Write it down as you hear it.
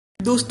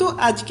दोस्तों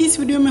आज की इस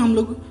वीडियो में हम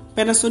लोग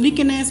पैनासोनिक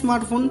के नए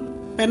स्मार्टफोन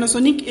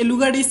पैनासोनिक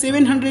एलुगा रे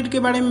 700 के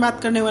बारे में बात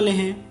करने वाले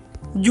हैं,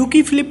 जो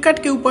कि फ्लिपकार्ट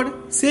के ऊपर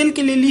सेल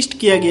के लिए लिस्ट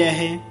किया गया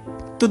है।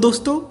 तो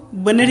दोस्तों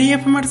बने रहिए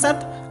हमारे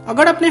साथ।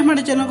 अगर आपने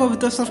हमारे चैनल को अभी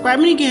तक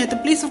सब्सक्राइब नहीं किया है तो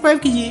प्लीज सब्सक्राइब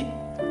कीजिए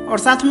और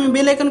साथ में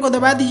बेल आइकन को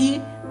दबा दीजिए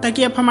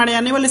ताकि आप हमारे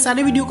आने वाले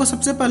सारे वीडियो को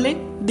सबसे पहले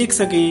देख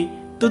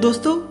सकें। तो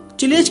दोस्तों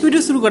चलिए इस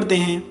वीडियो शुरू करते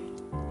हैं।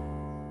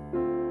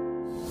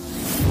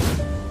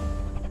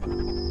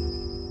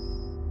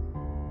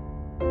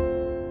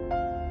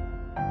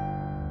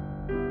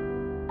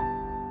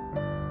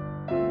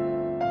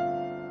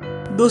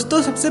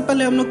 दोस्तों सबसे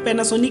पहले हम लोग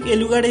पैनासोनिक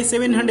एलुगा रे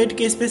 700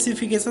 के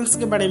स्पेसिफिकेशंस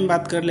के बारे में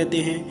बात कर लेते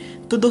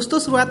हैं। तो दोस्तों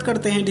शुरुआत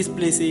करते हैं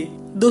डिस्प्ले से।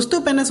 दोस्तों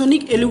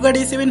पैनासोनिक एलुगा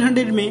रे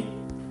 700 में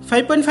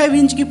 5.5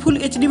 इंच की फुल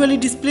एचडी वाली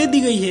डिस्प्ले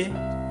दी गई है,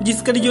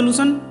 जिसका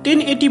रिजोल्यूशन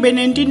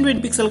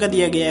 1080x1920 पिक्सल का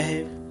दिया गया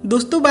है।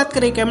 दोस्तों बात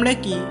करें कैमरा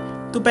की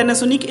तो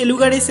पैनासोनिक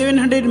एलुगा रे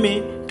 700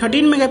 में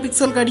 13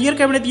 मेगापिक्सल का रियर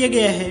कैमरा दिया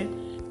गया है,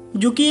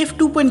 जो कि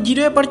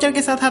f2.0 अपर्चर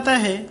के साथ आता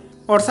है,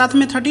 और साथ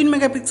में 13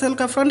 मेगापिक्सल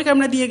का फ्रंट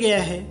कैमरा दिया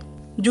गया है,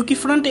 जो कि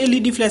फ्रंट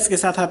एलईडी फ्लैश के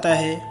साथ आता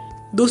है।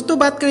 दोस्तों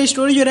बात करें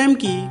स्टोरेज और रैम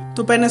की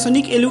तो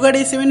पैनासोनिक एलुगा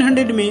रे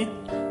 700 में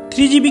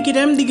 3GB की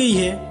रैम दी गई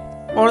है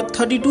और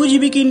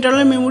 32GB की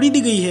इंटरनल मेमोरी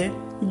दी गई है,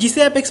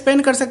 जिसे आप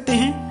एक्सपेंड कर सकते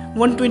हैं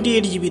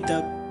 128GB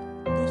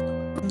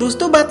तक।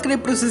 दोस्तों बात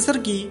करें प्रोसेसर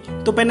की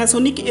तो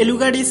पैनासोनिक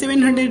एलुगा रे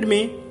 700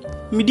 में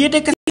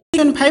मीडियाटेक का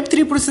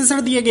 53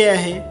 प्रोसेसर दिया गया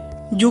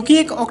है, जो कि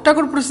एक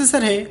ऑक्टा-कोर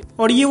प्रोसेसर है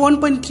और ये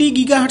 1.3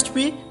 गीगाहर्ट्ज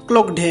पे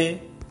क्लॉक्ड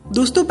है।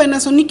 दोस्तों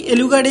पैनासोनिक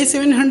एलुगा रे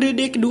 700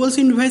 एक डुअल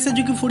सिम डिवाइस है,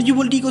 जो कि 4G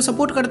वोल्टी को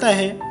सपोर्ट करता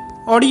है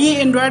और ये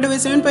एंड्रॉयड OS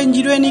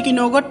 7.0 यानी कि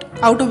nougat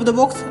out of the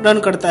box run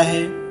करता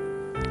है।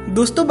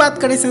 दोस्तों बात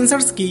करें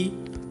सेंसर्स की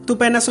तो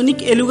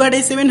पैनासोनिक एलुगा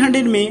रे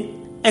 700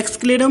 में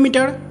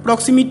एक्सक्लेरोमीटर,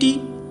 प्रॉक्सिमिटी,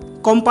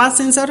 कॉम्पास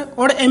सेंसर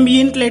और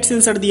एम्बिएंट लाइट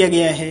सेंसर दिया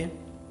गया है।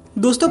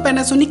 दोस्तों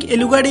पैनासोनिक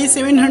एलुगा रे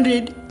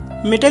 700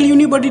 मेटल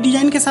यूनिबॉडी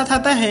डिजाइन के साथ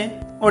आता है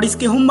और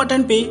इसके होम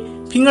बटन पे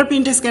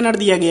फिंगरप्रिंट स्कैनर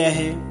दिया गया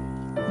है।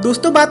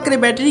 दोस्तों बात करें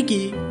बैटरी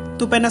की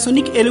तो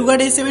पैनासोनिक एलुगा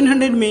रे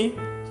 700 में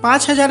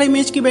 5000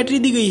 mAh की बैटरी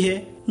दी गई है,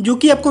 जो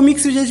कि आपको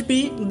मिक्स यूजेज पे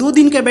 2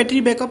 दिन का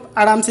बैटरी बैकअप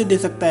आराम से दे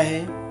सकता है।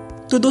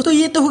 तो दोस्तों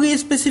ये तो हो गई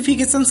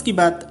स्पेसिफिकेशंस की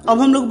बात।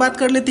 अब हम लोग बात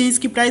कर लेते हैं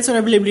इसकी प्राइस और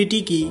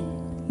अवेलेबिलिटी की।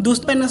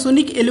 दोस्तों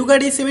पैनासोनिक एलुगा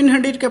रे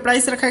 700 का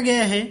प्राइस रखा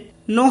गया है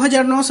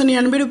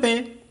 9,999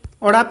 रुपए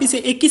और आप इसे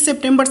 21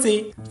 सितंबर से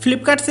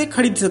फ्लिपकार्ट से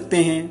खरीद सकते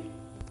हैं।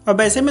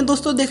 अब ऐसे में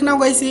दोस्तों देखना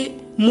होगा इसे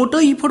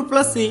मोटो E4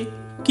 प्लस से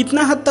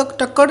कितना हद तक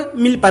टक्कर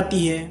मिल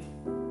पाती है।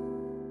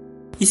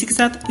 इसी के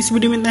साथ इस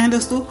वीडियो में इतना है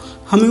दोस्तों।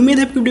 हमें उम्मीद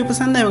है आपको वीडियो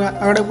पसंद आएगा।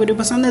 अगर आपको वीडियो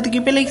पसंद आए तो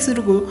कृपया लाइक से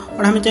रुको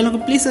और हमें चैनल को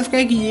प्लीज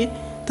सब्सक्राइब कीजिए।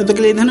 तब तक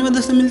के लिए धन्यवाद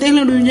दोस्तों। मिलते हैं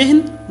अगले वीडियो में। जय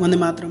हिंद, वंदे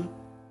मातरम।